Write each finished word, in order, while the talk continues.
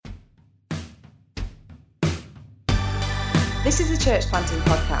This is the Church Planting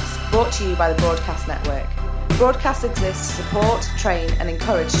Podcast, brought to you by the Broadcast Network. Broadcast exists to support, train and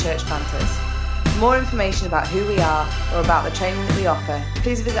encourage church planters. For more information about who we are or about the training that we offer,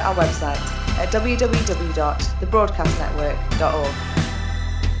 please visit our website at www.thebroadcastnetwork.org.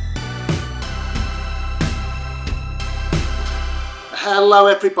 Hello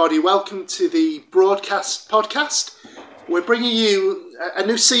everybody, welcome to the Broadcast Podcast. We're bringing you a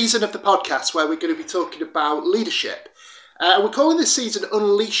new season of the podcast where we're going to be talking about leadership. We're calling this season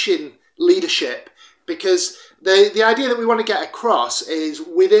Unleashing Leadership because the idea that we want to get across is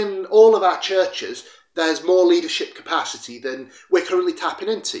within all of our churches there's more leadership capacity than we're currently tapping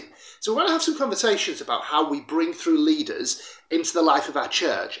into. So we want to have some conversations about how we bring through leaders into the life of our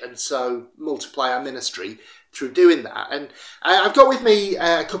church and so multiply our ministry through doing that. And I've got with me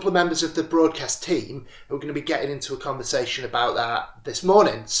a couple of members of the broadcast team who are going to be getting into a conversation about that this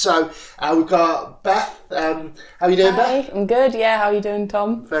morning. So we've got Beth. How are you doing, Hi, Beth? I'm good, yeah. How are you doing,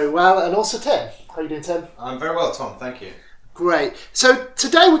 Tom? Very well. And also Tim. How are you doing, Tim? I'm very well, Tom. Thank you. Great. So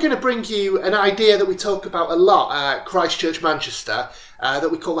today we're going to bring you an idea that we talk about a lot at Christchurch, Manchester, that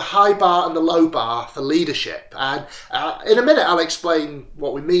we call the high bar and the low bar for leadership. And in a minute I'll explain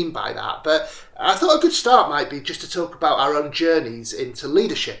what we mean by that. But I thought a good start might be just to talk about our own journeys into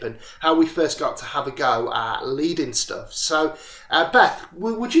leadership and how we first got to have a go at leading stuff. So Beth,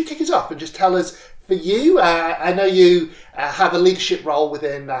 would you kick us off and just tell us, for you, I know you have a leadership role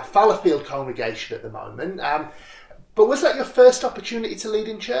within Fallowfield congregation at the moment. But was that your first opportunity to lead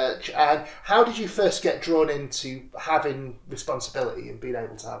in church? And how did you first get drawn into having responsibility and being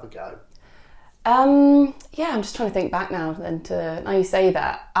able to have a go? Yeah, I'm just trying to think back now now you say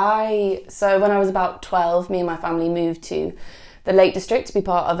that. So when I was about 12, me and my family moved to the Lake District to be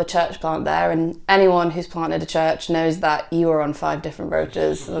part of a church plant there, and anyone who's planted a church knows that you are on 5 different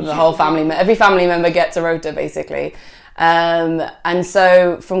rotas. The whole every family member gets a rota basically. And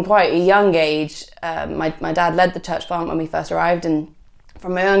so from quite a young age, my dad led the church plant when we first arrived, and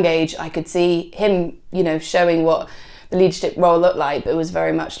from a young age I could see him, showing what the leadership role looked like, but it was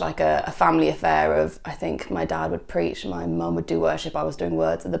very much like a family affair of, I think my dad would preach, my mum would do worship, I was doing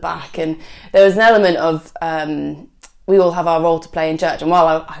words at the back, and there was an element of we all have our role to play in church. And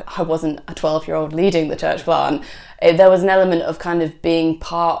while I wasn't a 12-year-old leading the church plant, there was an element of kind of being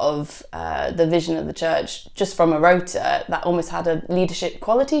part of the vision of the church just from a rota that almost had a leadership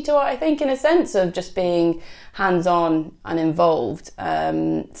quality to it, I think, in a sense of just being hands-on and involved.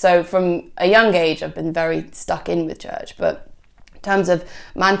 So from a young age, I've been very stuck in with church. But in terms of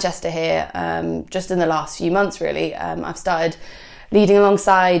Manchester here, just in the last few months, really, I've started leading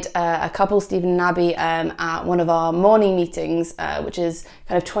alongside a couple, Stephen and Abby, at one of our morning meetings, which is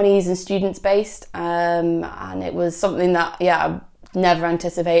kind of 20s and students based. And it was something that, I never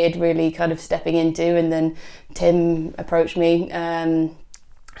anticipated really kind of stepping into. And then Tim approached me and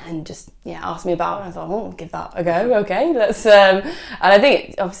just asked me about it. And I thought, I'll give that a go. Okay, let's. And I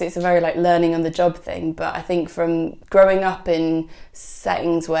think obviously it's a very learning on the job thing. But I think from growing up in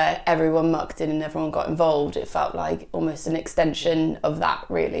settings where everyone mucked in and everyone got involved, it felt like almost an extension of that,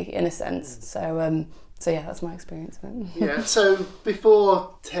 really, in a sense. So that's my experience of it. Yeah. So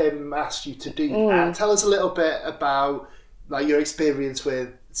before Tim asked you to do that, tell us a little bit about your experience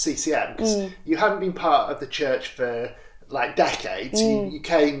with CCM, because you hadn't been part of the church for decades. You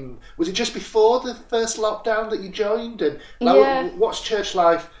came, was it just before the first lockdown that you joined? And what's church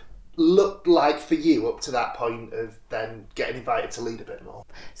life looked like for you up to that point of then getting invited to lead a bit more?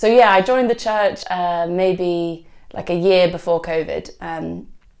 So I joined the church maybe a year before COVID,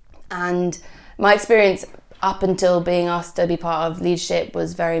 and my experience up until being asked to be part of leadership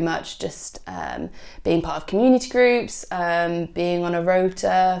was very much just being part of community groups, being on a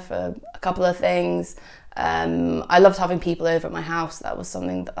rota for a couple of things. I loved having people over at my house. That's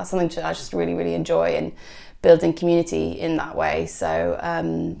something I just really, really enjoy, and building community in that way. So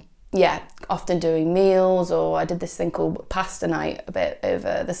often doing meals, or I did this thing called pasta night a bit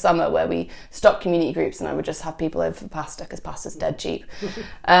over the summer where we stopped community groups and I would just have people over for pasta because pasta's dead cheap.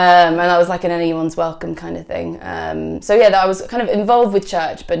 And that was like an anyone's welcome kind of thing. That I was kind of involved with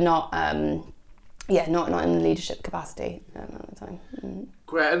church, but not in the leadership capacity at the time.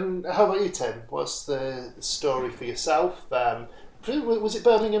 Great. And how about you, Tim? What's the story for yourself? Was it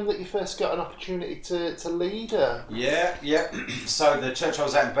Birmingham that you first got an opportunity to lead? Yeah. So the church I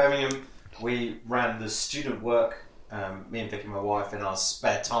was at in Birmingham, we ran the student work, me and Vicky, my wife, in our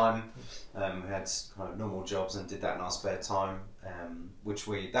spare time. We had kind of normal jobs and did that in our spare time,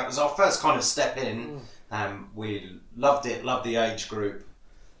 that was our first kind of step in. We loved it, loved the age group.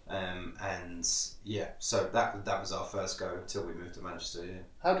 So that was our first go until we moved to Manchester.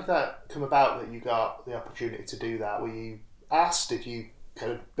 How did that come about that you got the opportunity to do that? Were you asked? Did you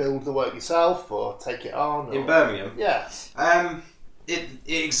kind of build the work yourself or take it on? Or? In Birmingham? Yeah. It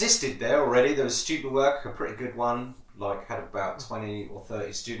existed there already. There was student work, a pretty good one, had about 20 or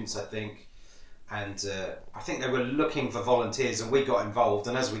 30 students, I think. And I think they were looking for volunteers, and we got involved.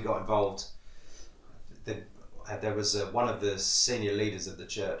 And as we got involved, there was one of the senior leaders of the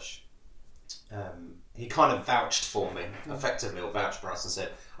church. He kind of vouched for me, effectively, or vouched for us, and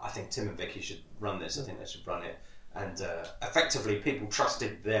said, I think Tim and Vicky should run this. I think they should run it. And effectively, people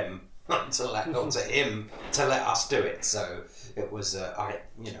trusted them to him to let us do it. So it was, I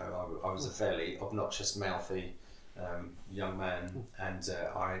was a fairly obnoxious, mouthy young man, and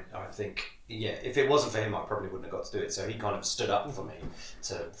I think, if it wasn't for him, I probably wouldn't have got to do it. So he kind of stood up for me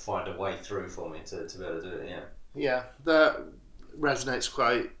to find a way through for me to be able to do it. Yeah. Yeah, that resonates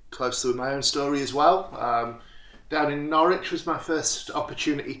quite closely with my own story as well. Down in Norwich was my first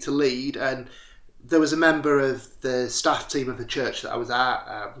opportunity to lead, and there was a member of the staff team of the church that I was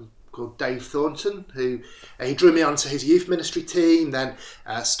at called Dave Thornton, who he drew me onto his youth ministry team, then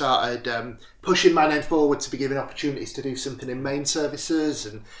started pushing my name forward to be given opportunities to do something in main services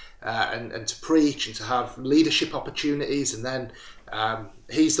and to preach and to have leadership opportunities. And then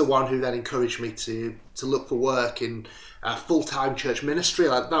he's the one who then encouraged me to look for work in full-time church ministry.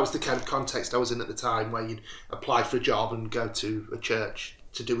 That was the kind of context I was in at the time, where you'd apply for a job and go to a church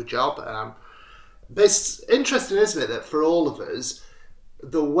to do a job. But it's interesting, isn't it, that for all of us,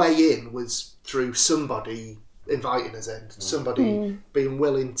 the way in was through somebody inviting us in, somebody being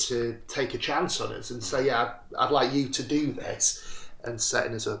willing to take a chance on us and say, I'd like you to do this, and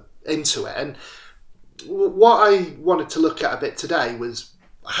setting us up into it. And what I wanted to look at a bit today was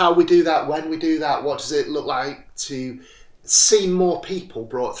how we do that, when we do that, what does it look like to see more people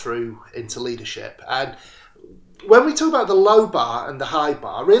brought through into leadership. And when we talk about the low bar and the high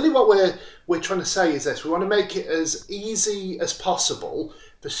bar, really what we're trying to say is this: we want to make it as easy as possible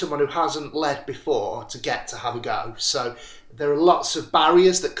for someone who hasn't led before to get to have a go. So there are lots of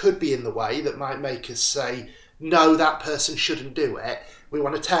barriers that could be in the way that might make us say, no, that person shouldn't do it. We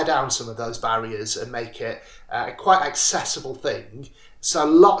want to tear down some of those barriers and make it a quite accessible thing, so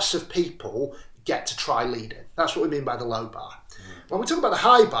lots of people get to try leading. That's what we mean by the low bar. When we talk about the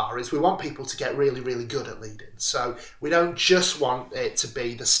high bar, is we want people to get really, really good at leading. So we don't just want it to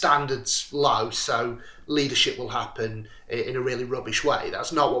be the standards low, so leadership will happen in a really rubbish way.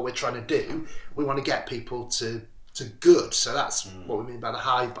 That's not what we're trying to do. We want to get people to good. So that's what we mean by the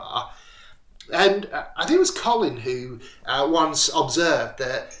high bar. And I think it was Colin who once observed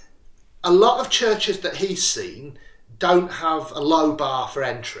that a lot of churches that he's seen don't have a low bar for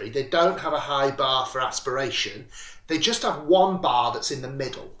entry. They don't have a high bar for aspiration. They just have one bar that's in the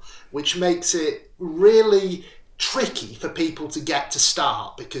middle, which makes it really tricky for people to get to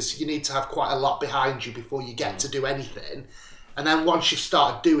start, because you need to have quite a lot behind you before you get to do anything. And then once you've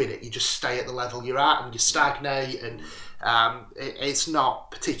started doing it, you just stay at the level you're at and you stagnate, and it's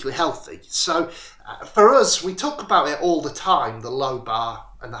not particularly healthy. So for us, we talk about it all the time, the low bar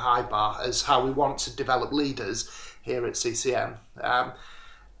and the high bar, as how we want to develop leaders here at CCM.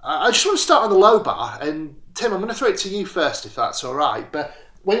 I just want to start on the low bar, and Tim, I'm going to throw it to you first, if that's all right. But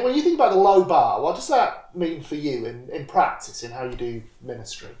when you think about the low bar, what does that mean for you in practice, in how you do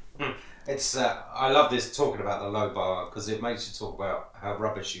ministry? It's I love this, talking about the low bar, because it makes you talk about how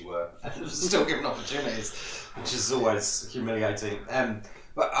rubbish you were and still given opportunities, which is always humiliating.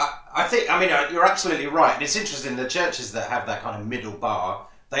 But I think, you're absolutely right. And it's interesting, the churches that have that kind of middle bar,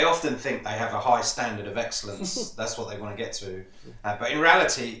 they often think they have a high standard of excellence. That's what they want to get to. But in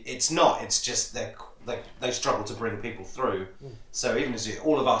reality, it's not. It's just they struggle to bring people through. So even as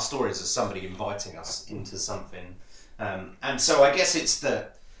all of our stories are somebody inviting us into something. And so I guess it's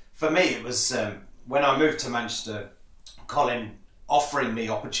for me, it was when I moved to Manchester, Colin offering me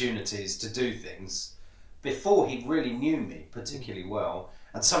opportunities to do things before he really knew me particularly well.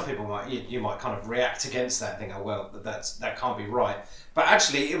 And some people you might kind of react against that and think, oh well, that can't be right. But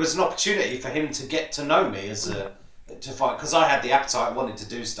actually, it was an opportunity for him to get to know me to find, because I had the appetite, wanted to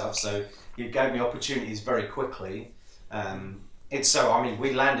do stuff. So he gave me opportunities very quickly.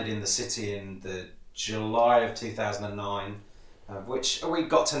 We landed in the city in the July of 2009, which we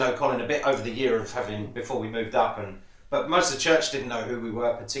got to know Colin a bit over the year of before we moved up. But most of the church didn't know who we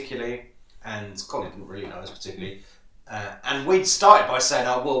were particularly, and Colin didn't really know us particularly. And we'd started by saying,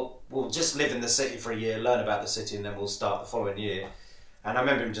 we'll just live in the city for a year, learn about the city, and then we'll start the following year. And I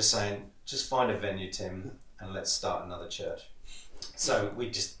remember him just saying, just find a venue, Tim, and let's start another church. So I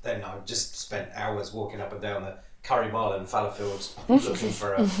just spent hours walking up and down the Curry Mile and Fallowfield looking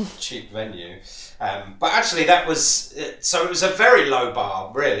for a cheap venue. But actually that was, so it was a very low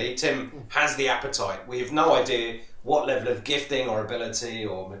bar, really. Tim has the appetite. We have no idea what level of gifting or ability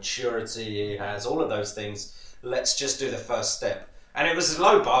or maturity he has, all of those things. Let's just do the first step. And it was a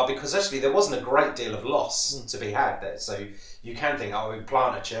low bar because actually there wasn't a great deal of loss to be had there. So you can think, oh, we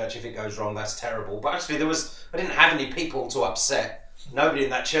plant a church, if it goes wrong, that's terrible. But actually I didn't have any people to upset. Nobody in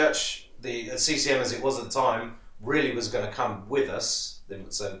that church, the CCM as it was at the time, really was going to come with us.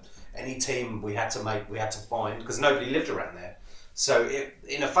 So any team we had to find, because nobody lived around there. So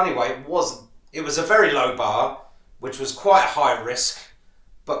in a funny way, it was a very low bar, which was quite high risk,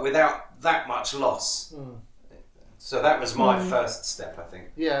 but without that much loss. So that was my first step, I think.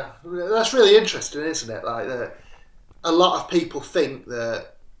 Yeah, that's really interesting, isn't it? Like that, a lot of people think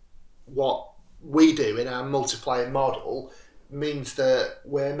that what we do in our multiplayer model means that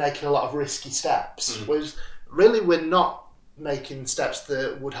we're making a lot of risky steps, whereas really we're not making steps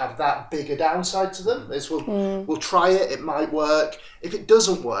that would have that big a downside to them. We'll try it, it might work. If it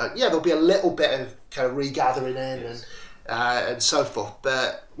doesn't work, there'll be a little bit of kind of regathering in and so forth,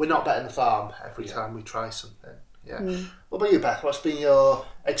 but we're not betting the farm every time we try something. What about you, Beth? What's been your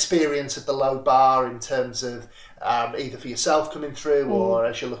experience at the low bar in terms of either for yourself coming through or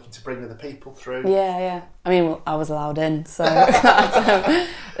as you're looking to bring other people through? I mean, I was allowed in, so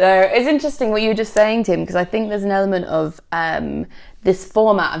it's interesting what you were just saying, Tim, because I think there's an element of this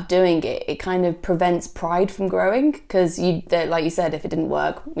format of doing it. It kind of prevents pride from growing because, like you said, if it didn't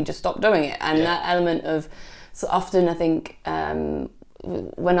work, we just stopped doing it, and that element of so often I think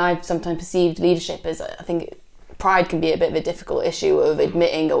when I've sometimes perceived leadership as I think. Pride can be a bit of a difficult issue of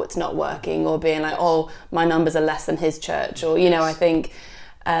admitting, it's not working, or being like, my numbers are less than his church, or I think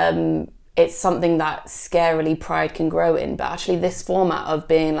it's something that scarily pride can grow in. But actually, this format of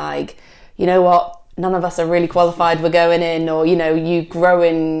being like, you know what, none of us are really qualified, we're going in, or you grow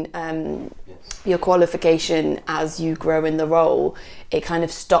in your qualification as you grow in the role. It kind of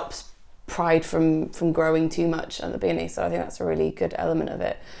stops pride from growing too much at the beginning. So I think that's a really good element of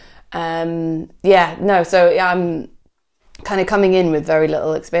it. I'm kind of coming in with very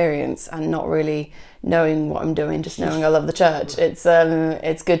little experience and not really knowing what I'm doing, just knowing I love the church. It's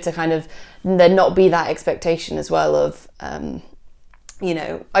good to kind of there not be that expectation as well of I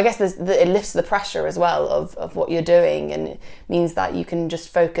guess it lifts the pressure as well of what you're doing, and it means that you can just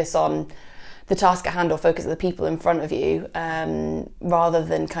focus on the task at hand or focus on the people in front of you rather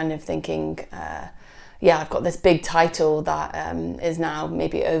than kind of thinking I've got this big title that is now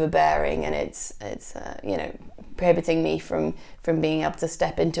maybe overbearing, and it's prohibiting me from being able to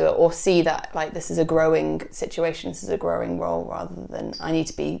step into it or see that like this is a growing situation, this is a growing role, rather than I need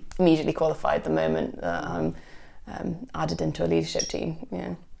to be immediately qualified the moment that I'm added into a leadership team.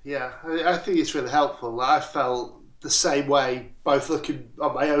 I think it's really helpful. I felt the same way, both looking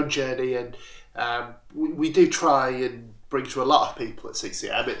on my own journey, and we do try and bring to a lot of people at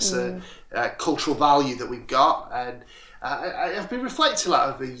CCM. It's a cultural value that we've got, and I've been reflecting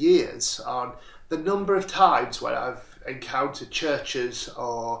over years on the number of times when I've encountered churches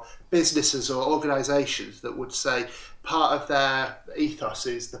or businesses or organisations that would say part of their ethos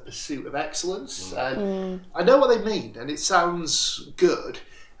is the pursuit of excellence, and I know what they mean, and it sounds good,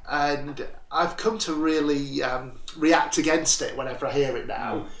 and I've come to really react against it whenever I hear it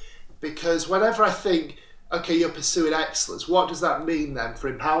now, because whenever I think, okay, you're pursuing excellence, what does that mean then for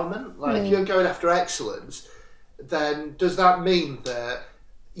empowerment? Like, if you're going after excellence, then does that mean that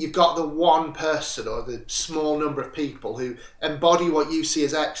you've got the one person or the small number of people who embody what you see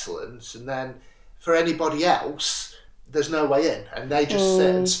as excellence, and then for anybody else, there's no way in, and they just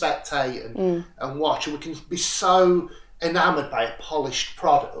sit and spectate and watch, and we can be so enamoured by a polished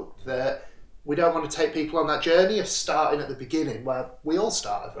product that we don't want to take people on that journey of starting at the beginning where we all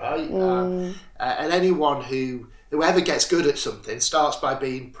started, right? And anyone whoever gets good at something starts by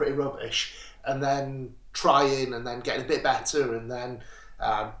being pretty rubbish, and then trying, and then getting a bit better, and then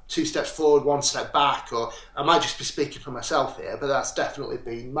 2 steps forward, 1 step back. Or I might just be speaking for myself here, but that's definitely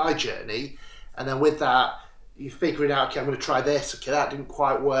been my journey. And then with that, you're figuring out, okay, I'm going to try this. Okay, that didn't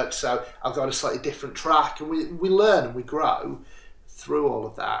quite work, so I've got a slightly different track, and we learn and we grow through all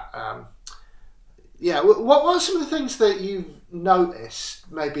of that. What are some of the things that you've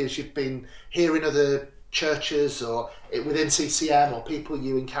noticed, maybe as you've been hearing other churches or within CCM or people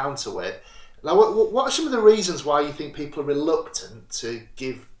you encounter with? Like, what are some of the reasons why you think people are reluctant to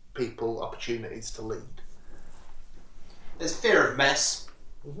give people opportunities to lead? There's fear of mess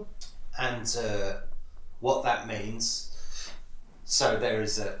and what that means. So there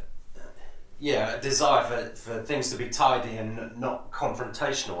is a desire for things to be tidy and not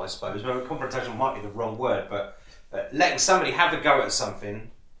confrontational, I suppose. Well, confrontational might be the wrong word, but letting somebody have a go at something,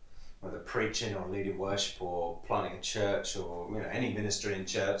 whether preaching or leading worship or planning a church or any ministry in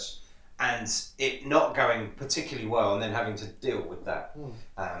church, and it not going particularly well, and then having to deal with that.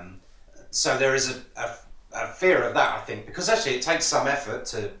 So there is a fear of that, I think, because actually it takes some effort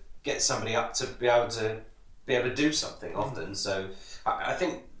to get somebody up to be able to do something often. So I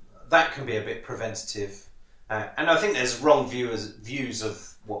think that can be a bit preventative, and I think there's wrong views of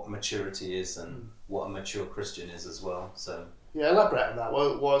what maturity is and what a mature Christian is as well. So elaborate on that.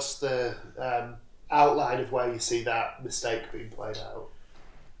 What was the outline of where you see that mistake being played out?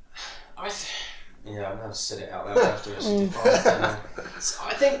 I'm going to sit it out there after actually define it. So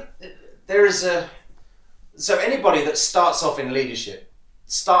I think there is so anybody that starts off in leadership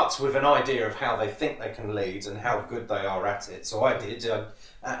starts with an idea of how they think they can lead and how good they are at it. So I did,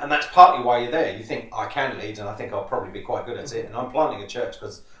 and that's partly why you're there. You think, I can lead, and I think I'll probably be quite good at it. And I'm planting a church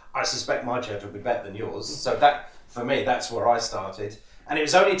because I suspect my church will be better than yours. So that, for me, that's where I started. And it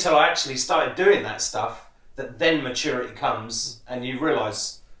was only until I actually started doing that stuff that then maturity comes, and you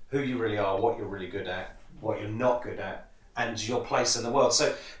realise who you really are, what you're really good at, what you're not good at, and your place in the world.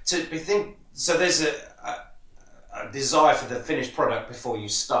 So there's a desire for the finished product before you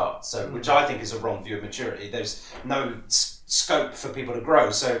start. So which I think is a wrong view of maturity. There's no scope for people to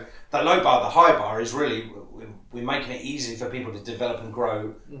grow. So the low bar, the high bar is really we're making it easy for people to develop and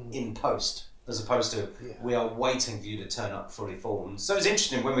grow in post, as opposed to we are waiting for you to turn up fully formed. So it's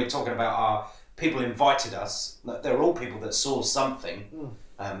interesting when we're talking about our people invited us. They're all people that saw something.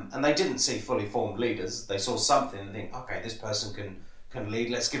 And they didn't see fully formed leaders. They saw something and think, okay, this person can lead.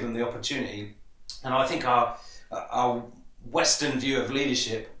 Let's give them the opportunity. And I think our Western view of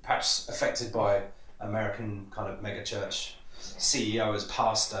leadership, perhaps affected by American kind of mega church CEO as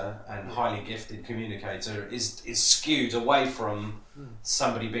pastor and highly gifted communicator, is skewed away from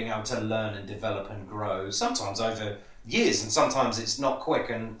somebody being able to learn and develop and grow. Sometimes over years, and sometimes it's not quick,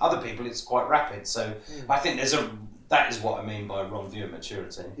 and other people it's quite rapid. So I think that is what I mean by wrong view of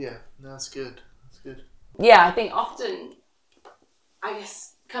maturity. Yeah, that's good. That's good. Yeah, I think often, I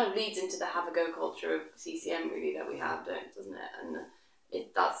guess, kind of leads into the have-a-go culture of CCM really that we have, doesn't it? And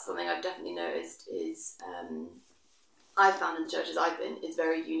that's something I've definitely noticed is I've found in the churches I've been is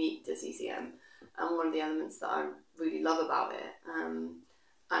very unique to CCM, and one of the elements that I really love about it.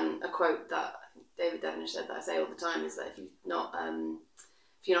 And a quote that David Devenish said that I say all the time is that if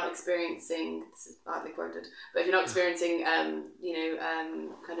you're not experiencing, this is badly quoted, but if you're not experiencing,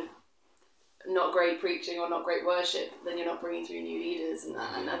 kind of not great preaching or not great worship, then you're not bringing through new leaders and that.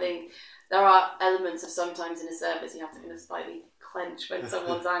 And I think there are elements of sometimes in a service you have to kind of slightly clench when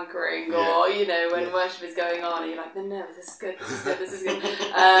someone's anchoring or, when worship is going on and you're like, no, this is good. I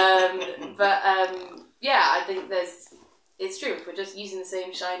think it's true. If we're just using the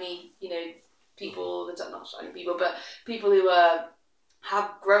same shiny, people, not shiny people, but people who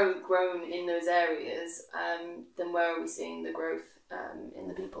have grown in those areas, then where are we seeing the growth in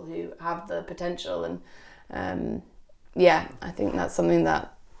the people who have the potential? And I think that's something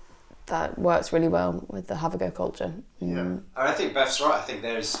that works really well with the have-a-go culture. I think Beth's right. I think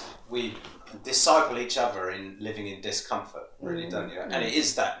we disciple each other in living in discomfort, really, don't you? And it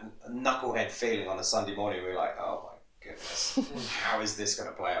is that knucklehead feeling on a Sunday morning where you're like, oh my goodness, how is this going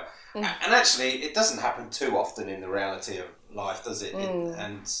to play out? And actually, it doesn't happen too often in the reality of life, does it?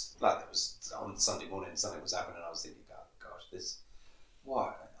 And like there was on Sunday morning, something was happening, and I was thinking, oh gosh,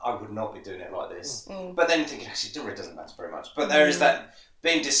 why? I would not be doing it like this. But then thinking, actually, it doesn't matter very much. But there is that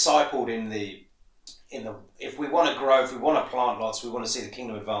being discipled in the if we want to grow, if we want to plant lots, we want to see the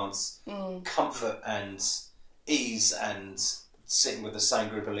kingdom advance, comfort and ease and sitting with the same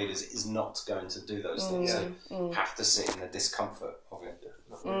group of leaders is not going to do those things. So have to sit in the discomfort of it.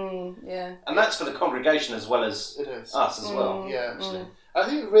 And that's for the congregation as well as us as well. Yeah, actually. I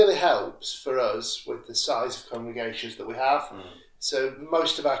think it really helps for us with the size of congregations that we have. So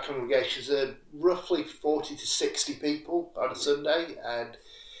most of our congregations are roughly 40 to 60 people on a Sunday, and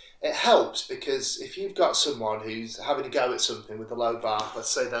it helps because if you've got someone who's having a go at something with a low bar, let's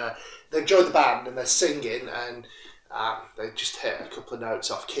say they join the band and they're singing and they just hit a couple of notes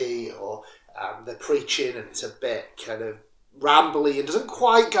off key, or they're preaching and it's a bit kind of rambly and doesn't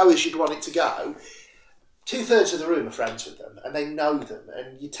quite go as you'd want it to go, 2/3 of the room are friends with them and they know them,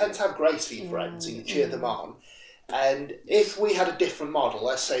 and you tend to have grace for your friends and you cheer them on. And if we had a different model,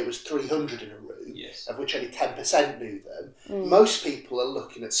 let's say it was 300 in a room, of which only 10% knew them, most people are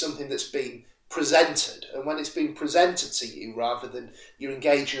looking at something that's been presented, and when it's been presented to you rather than you're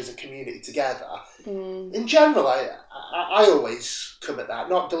engaging as a community together, in general, I always come at that,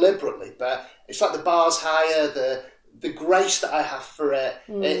 not deliberately, but it's like the bar's higher, the grace that I have for it,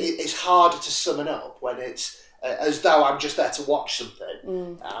 it's harder to summon up when it's as though I'm just there to watch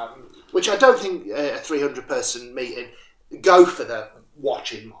something, which I don't think a 300-person meeting go for the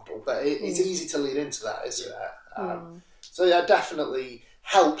watching model, but it's easy to lean into that, isn't it? So that definitely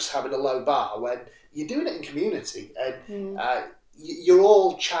helps having a low bar when you're doing it in community and you're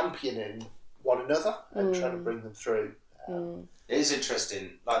all championing one another and trying to bring them through. It is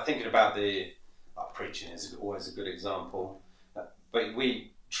interesting, like thinking about preaching is always a good example, but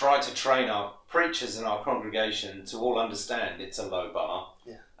we try to train our preachers in our congregation to all understand it's a low bar,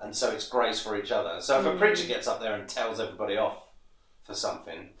 and so it's grace for each other. So if a preacher gets up there and tells everybody off for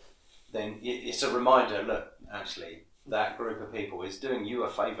something, then it's a reminder, look, actually, that group of people is doing you a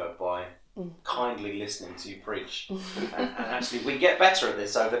favour by kindly listening to you preach. And actually, we get better at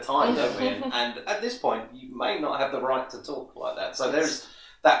this over time, don't we? And at this point, you may not have the right to talk like that. So there's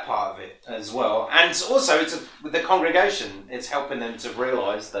that part of it as well. And also, with the congregation, it's helping them to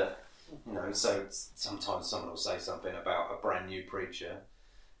realise that, so sometimes someone will say something about a brand new preacher,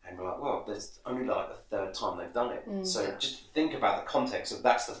 and we're like, well, there's only like the third time they've done it. So just think about the context of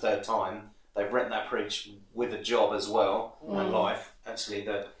that's the third time they've written that preach with a job as well and life. Actually,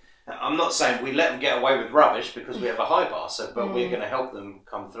 I'm not saying we let them get away with rubbish because we have a high bar, but we're going to help them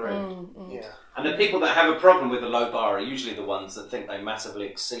come through. And the people that have a problem with the low bar are usually the ones that think they massively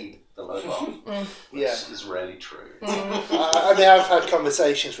exceed the low bar, which is rarely true. I mean, I've had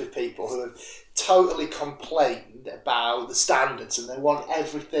conversations with people who have totally complained about the standards and they want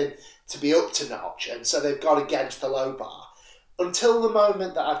everything to be up to notch, and so they've got against the low bar until the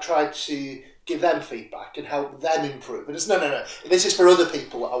moment that I've tried to give them feedback and help them improve. And it's no, this is for other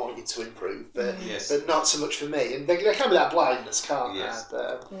people that I want you to improve, but not so much for me. And there can be that blindness, can't there?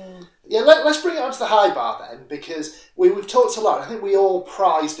 But, let's bring it on to the high bar then, because we've talked a lot. I think we all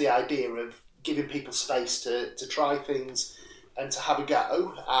prize the idea of giving people space to try things and to have a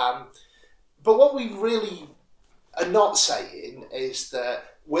go. But what we really are not saying is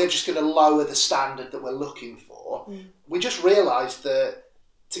that we're just going to lower the standard that we're looking for. We just realise that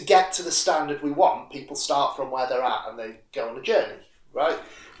to get to the standard we want, people start from where they're at and they go on a journey, right?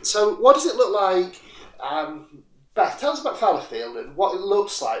 So what does it look like? Beth, tell us about Fallowfield and what it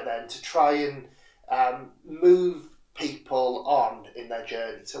looks like then to try and move people on in their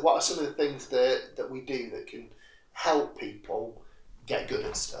journey. So what are some of the things that we do that can help people get good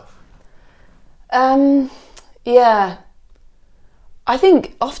at stuff? I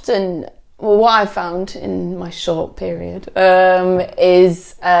think often, what I've found in my short period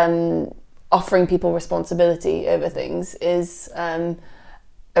is offering people responsibility over things is a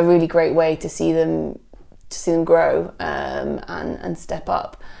really great way to see them grow and step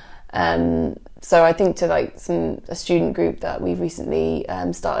up. So I think to a student group that we've recently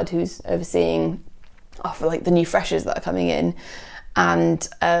started, who's overseeing the new freshers that are coming in, and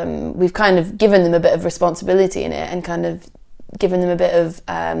we've kind of given them a bit of responsibility in it and kind of given them a bit of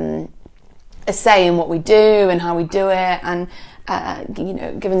a say in what we do and how we do it, and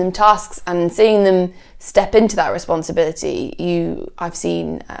giving them tasks and seeing them step into that responsibility. I've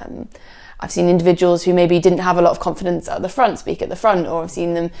seen individuals who maybe didn't have a lot of confidence at the front speak at the front, or I've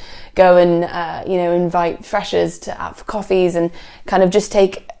seen them go and invite freshers out for coffees and kind of just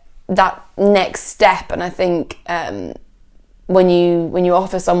take that next step. And I think when you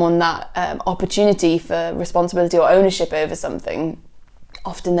offer someone that opportunity for responsibility or ownership over something,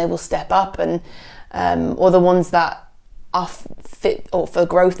 often they will step up, and or the ones that are fit or for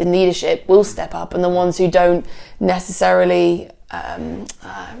growth in leadership will step up, and the ones who don't necessarily that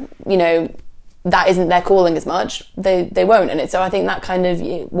isn't their calling as much, they won't. And so I think that kind of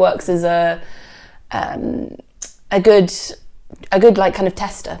works as a good like kind of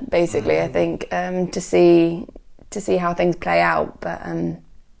tester, basically. I think to see how things play out. But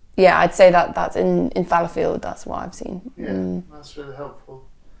I'd say that's in Fallowfield, that's what I've seen. That's really helpful.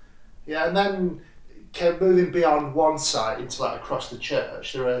 And then moving beyond one site into across the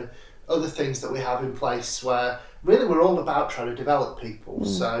church, there are other things that we have in place where really we're all about trying to develop people.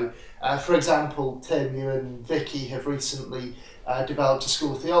 So for example, Tim, you and Vicky have recently developed a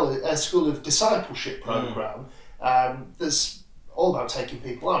school of discipleship program that's all about taking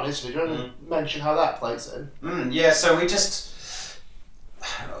people on, isn't it? Do you want to mention how that plays in? So we just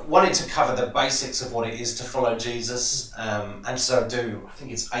wanted to cover the basics of what it is to follow Jesus, and so I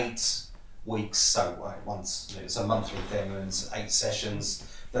think it's 8 weeks, so once it's a month with them, and it's 8 sessions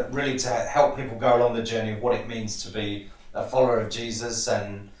that really to help people go along the journey of what it means to be a follower of Jesus,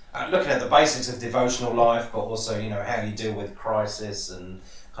 and looking at the basics of devotional life, but also how you deal with crisis and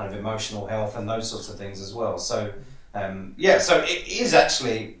kind of emotional health and those sorts of things as well. So so it is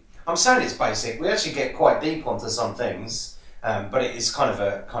actually, I'm saying it's basic, we actually get quite deep onto some things, but it is kind of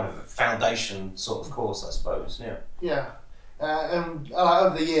a foundation sort of course, I suppose. And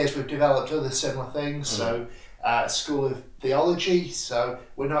over the years we've developed other similar things. So a school of theology, so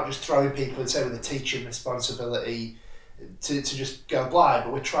we're not just throwing people into with a teaching responsibility to just go blind,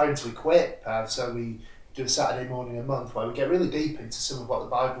 but we're trying to equip. So we do a Saturday morning a month where we get really deep into some of what the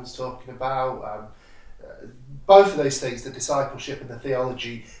Bible's talking about. Both of those things, the discipleship and the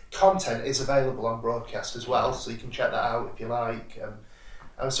theology content, is available on broadcast as well, so you can check that out if you like.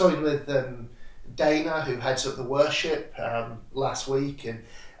 I was talking with Dana, who heads up the worship, last week, and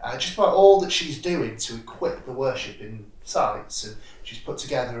just about all that she's doing to equip the worshiping sites. And she's put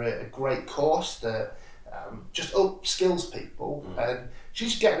together a great course that just upskills people, and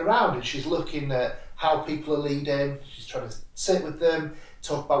she's getting around and she's looking at how people are leading. She's trying to sit with them,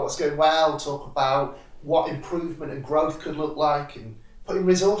 talk about what's going well, talk about what improvement and growth could look like, and putting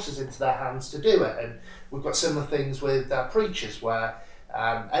resources into their hands to do it. And we've got similar things with our preachers, where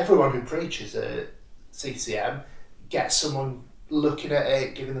everyone who preaches at CCM gets someone looking at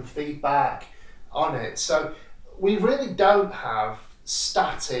it, giving them feedback on it. So we really don't have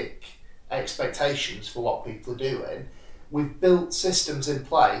static expectations for what people are doing. We've built systems in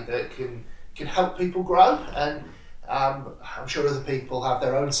play that can help people grow, and I'm sure other people have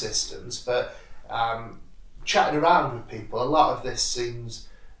their own systems, but chatting around with people, a lot of this seems,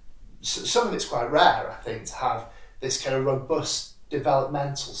 some of it's quite rare, I think, to have this kind of robust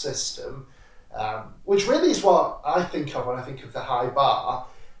developmental system, which really is what I think of when I think of the high bar,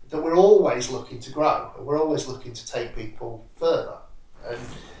 that we're always looking to grow, and we're always looking to take people further and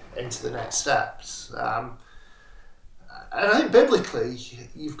into the next steps. And I think biblically,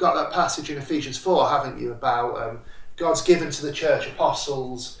 you've got that passage in Ephesians 4, haven't you, about God's given to the church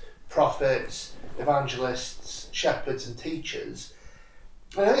apostles, prophets, evangelists, shepherds and teachers.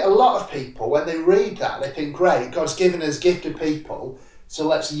 And I think a lot of people, when they read that, they think, great, God's given us gifted people, so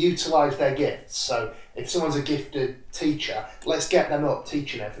let's utilise their gifts. So if someone's a gifted teacher, let's get them up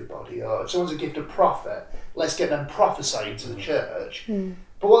teaching everybody. Or if someone's a gifted prophet, let's get them prophesying to the church.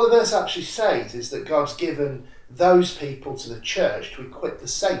 But what the verse actually says is that God's given those people to the church to equip the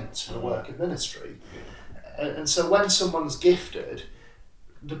saints for the work of ministry. And so when someone's gifted,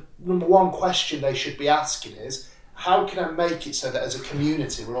 the number one question they should be asking is, how can I make it so that as a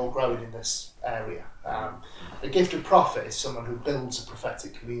community we're all growing in this area? A gifted prophet is someone who builds a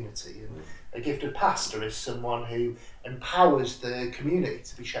prophetic community, and a gifted pastor is someone who empowers the community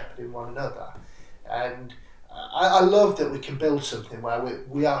to be shepherding one another. And I love that we can build something where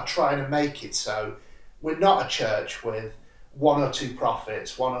we are trying to make it so we're not a church with one or two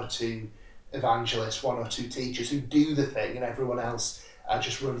prophets, one or two evangelists, one or two teachers who do the thing and everyone else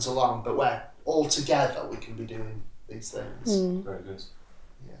just runs along, but where all together we can be doing these things. Very good.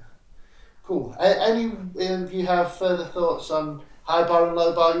 Yeah. Cool. Any of you have further thoughts on high bar and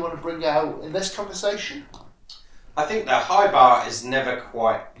low bar you want to bring out in this conversation? I think the high bar is never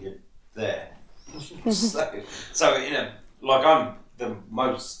quite there. So like I'm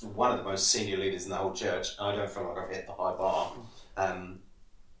one of the most senior leaders in the whole church, and I don't feel like I've hit the high bar.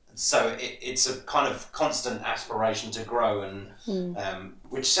 So it's a kind of constant aspiration to grow, and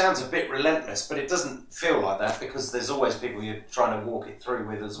which sounds a bit relentless, but it doesn't feel like that, because there's always people you're trying to walk it through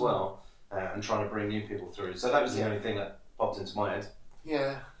with as well, and trying to bring new people through. So that was the only thing that popped into my head.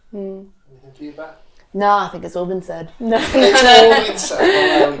 Yeah. Anything for you, Beth? No, I think it's all been said. No. It's all been said.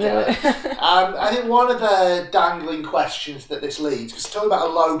 Well, there we go. I think one of the dangling questions that this leads, because talking about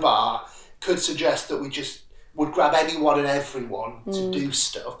a low bar could suggest that we just would grab anyone and everyone to do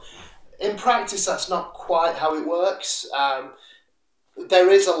stuff. In practice, that's not quite how it works. There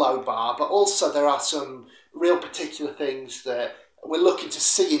is a low bar, but also there are some real particular things that we're looking to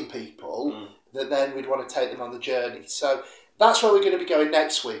see in people that then we'd want to take them on the journey. So that's where we're going to be going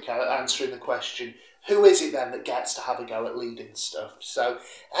next week, answering the question, who is it then that gets to have a go at leading stuff? So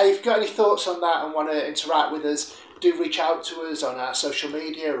if you've got any thoughts on that and want to interact with us, do reach out to us on our social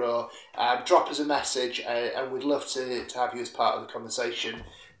media, or drop us a message, and we'd love to have you as part of the conversation.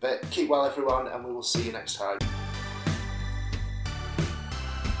 But keep well, everyone, and we will see you next time.